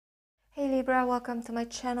Libra, welcome to my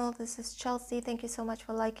channel. This is Chelsea. Thank you so much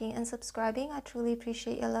for liking and subscribing. I truly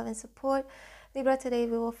appreciate your love and support. Libra, today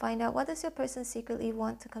we will find out what does your person secretly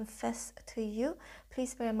want to confess to you.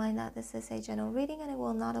 Please bear in mind that this is a general reading and it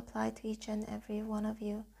will not apply to each and every one of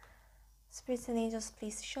you. Spirits and angels,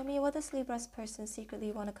 please show me what does Libra's person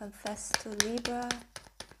secretly want to confess to Libra.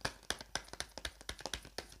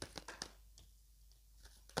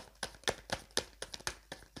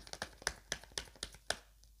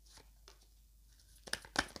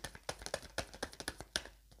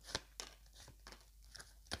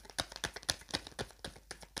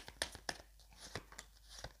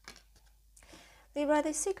 Libra,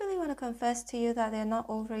 they secretly want to confess to you that they're not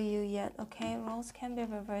over you yet, okay? Roles can be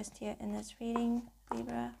reversed here in this reading,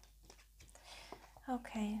 Libra.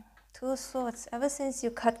 Okay, Two of Swords. Ever since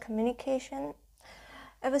you cut communication,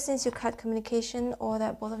 or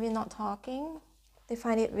that both of you not talking, they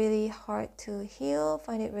find it really hard to heal,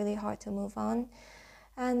 find it really hard to move on.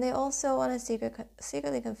 And they also want to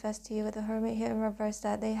secretly confess to you with the Hermit here in reverse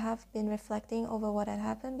that they have been reflecting over what had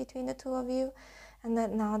happened between the two of you, and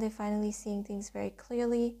that now they're finally seeing things very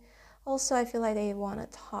clearly. Also, I feel like they want to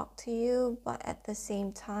talk to you, but at the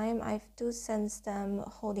same time, I do sense them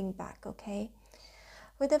holding back, okay?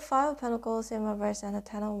 With the Five of Pentacles in reverse and the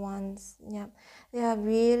Ten of Wands, yeah, they are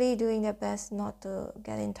really doing their best not to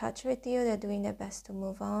get in touch with you. They're doing their best to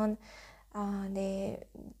move on.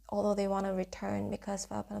 Although they want to return, because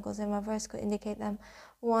Five of Pentacles in reverse could indicate them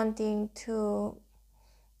wanting to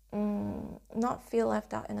not feel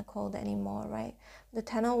left out in the cold anymore, right? The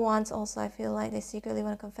Ten of Wands also, I feel like they secretly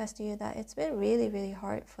want to confess to you that it's been really, really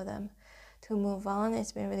hard for them to move on.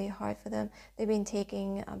 It's been really hard for them. They've been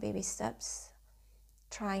taking baby steps,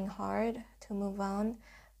 trying hard to move on,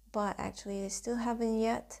 but actually they still haven't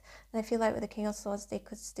yet. And I feel like with the King of Swords, they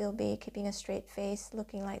could still be keeping a straight face,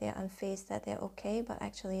 looking like they're unfazed, that they're okay, but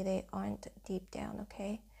actually they aren't deep down,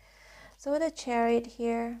 okay? So with the Chariot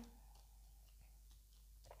here,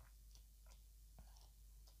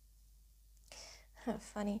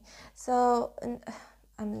 funny. So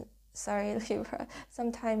I'm sorry, Libra,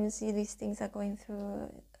 sometimes these things are going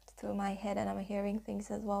through my head and I'm hearing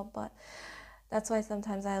things as well, but that's why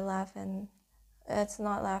sometimes I laugh, and it's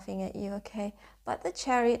not laughing at you, okay? But the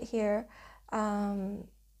Chariot here,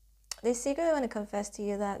 they secretly want to confess to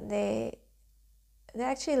you that they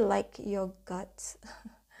actually like your guts.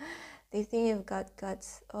 They think you've got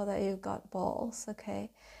guts, or that you've got balls,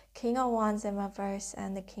 okay? King of Wands in reverse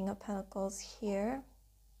and the King of Pentacles here.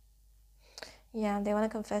 Yeah, they want to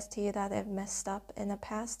confess to you that they've messed up in the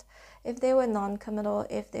past. If they were non-committal,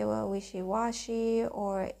 if they were wishy-washy,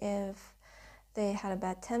 or if they had a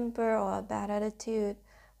bad temper or a bad attitude,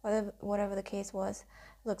 whatever the case was,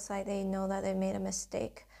 looks like they know that they made a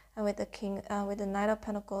mistake. And with the Knight of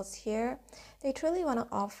Pentacles here, they truly want to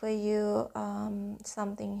offer you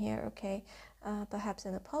something here, okay? Perhaps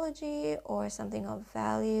an apology or something of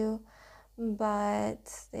value,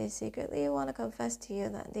 but they secretly want to confess to you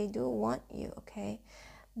that they do want you, okay?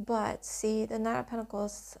 But see, the Knight of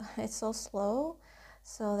Pentacles, it's so slow.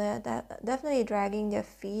 So they're definitely dragging their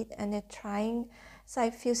feet, and they're trying. It's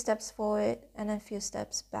like a few steps forward and a few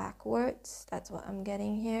steps backwards. That's what I'm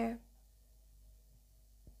getting here.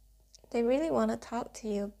 They really want to talk to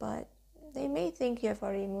you, but they may think you've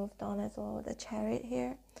already moved on as well with the Chariot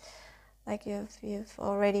here. Like you've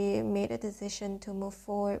already made a decision to move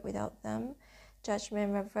forward without them.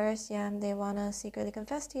 Judgment reverse, yeah, they want to secretly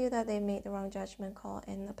confess to you that they made the wrong judgment call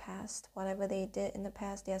in the past. Whatever they did in the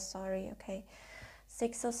past, they're sorry, okay?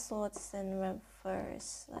 Six of Swords in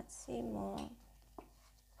reverse. Let's see more.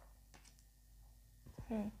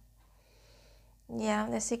 Yeah,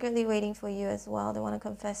 they're secretly waiting for you as well. They want to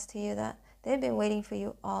confess to you that they've been waiting for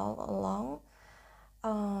you all along.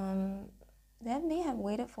 They may have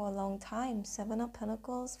waited for a long time. Seven of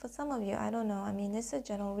Pentacles. For some of you, I don't know. I mean, this is a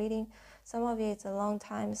general reading. Some of you, it's a long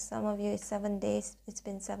time. Some of you, it's 7 days. It's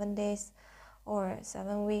been 7 days, or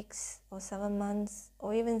 7 weeks, or 7 months,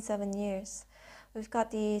 or even 7 years. We've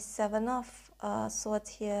got the Seven of Swords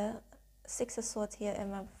here, Six of Swords here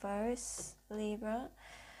in reverse, Libra.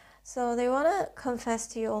 So they want to confess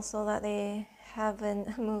to you also that they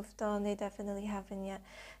haven't moved on. They definitely haven't yet.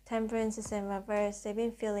 Temperance is in reverse. They've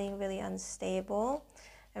been feeling really unstable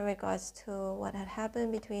in regards to what had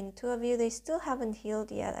happened between the two of you. They still haven't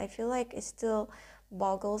healed yet. I feel like it still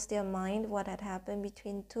boggles their mind what had happened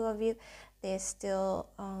between the two of you. They're still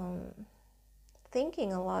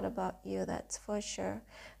thinking a lot about you, that's for sure.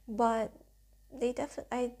 But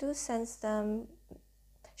I do sense them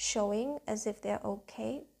showing as if they're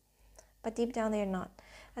okay, but deep down they're not.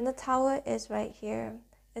 And the Tower is right here.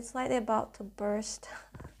 It's like they're about to burst.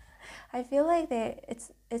 I feel like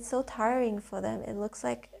it's so tiring for them. It looks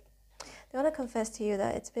like they want to confess to you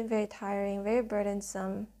that it's been very tiring, very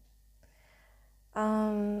burdensome.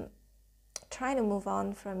 Trying to move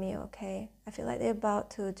on from you, okay? I feel like they're about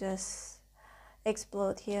to just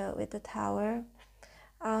explode here with the Tower.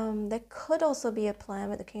 There could also be a plan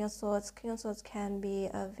with the King of Swords. King of Swords can be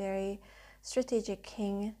a very strategic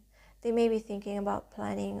king. They may be thinking about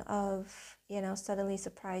planning of, suddenly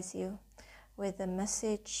surprise you with a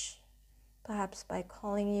message, perhaps by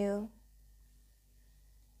calling you.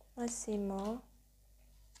 Let's see more.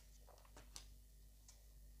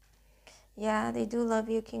 Yeah, they do love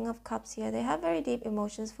you. King of Cups here. They have very deep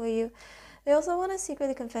emotions for you. They also want to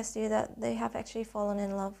secretly confess to you that they have actually fallen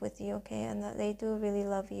in love with you, okay? And that they do really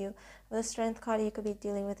love you. With the Strength card, you could be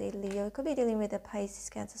dealing with a Leo. You could be dealing with a Pisces,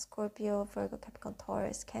 Cancer, Scorpio, Virgo, Capricorn,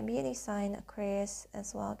 Taurus. Can be any sign, Aquarius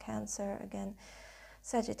as well, Cancer, again,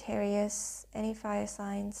 Sagittarius, any fire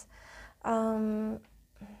signs.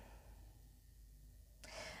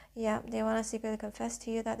 Yeah, they want to secretly confess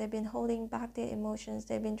to you that they've been holding back their emotions.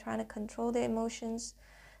 They've been trying to control their emotions,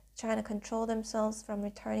 trying to control themselves from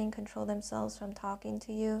returning, control themselves from talking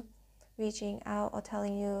to you, reaching out or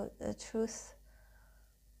telling you the truth,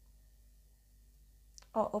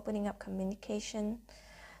 or opening up communication.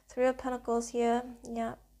 Three of Pentacles here.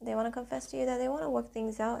 Yeah, they want to confess to you that they want to work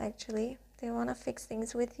things out, actually. They want to fix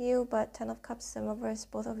things with you, but Ten of Cups in reverse,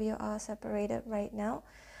 both of you are separated right now,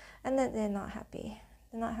 and that they're not happy.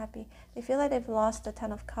 They're not happy. They feel like they've lost the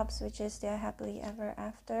Ten of Cups, which is their happily ever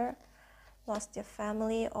after. Lost their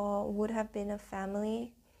family, or would have been a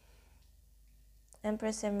family.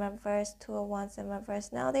 Empress in reverse, Two of Wands in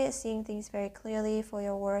reverse. Now they are seeing things very clearly for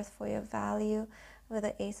your worth, for your value. With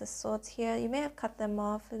the Ace of Swords here, you may have cut them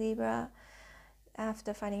off, Libra,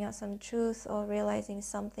 after finding out some truth or realizing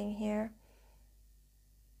something here.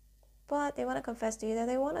 But they want to confess to you that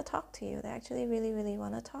they want to talk to you. They actually really, really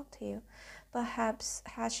want to talk to you. Perhaps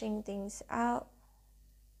hashing things out.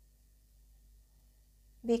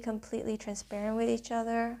 Be completely transparent with each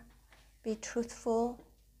other. Be truthful.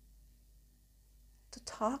 To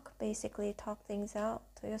talk, basically, talk things out.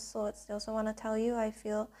 To your Swords, they also want to tell you, I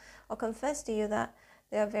feel, or confess to you that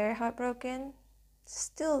they are very heartbroken.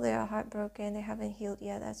 Still, they are heartbroken. They haven't healed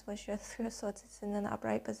yet. That's for sure. Three of Swords is in an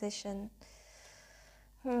upright position.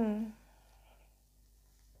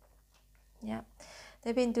 Yeah.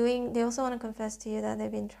 They also want to confess to you that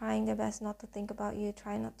they've been trying their best not to think about you,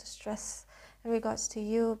 trying not to stress in regards to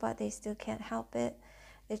you, but they still can't help it.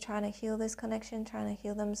 They're trying to heal this connection, trying to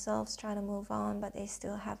heal themselves, trying to move on, but they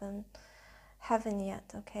still haven't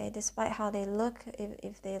yet, okay? Despite how they look,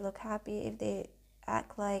 if they look happy, if they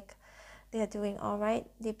act like they're doing all right,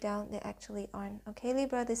 deep down, they actually aren't. Okay,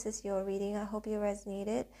 Libra, this is your reading. I hope you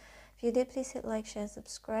resonated. If you did, please hit like, share, and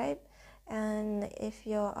subscribe. And if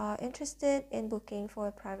you are interested in booking for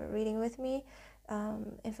a private reading with me,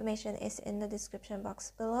 information is in the description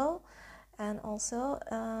box below. And also,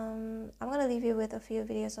 I'm going to leave you with a few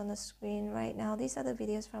videos on the screen right now. These are the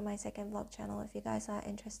videos from my second vlog channel if you guys are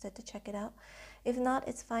interested to check it out. If not,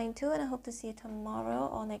 it's fine too, and I hope to see you tomorrow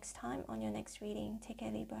or next time on your next reading. Take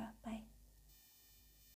care, Libra. Bye.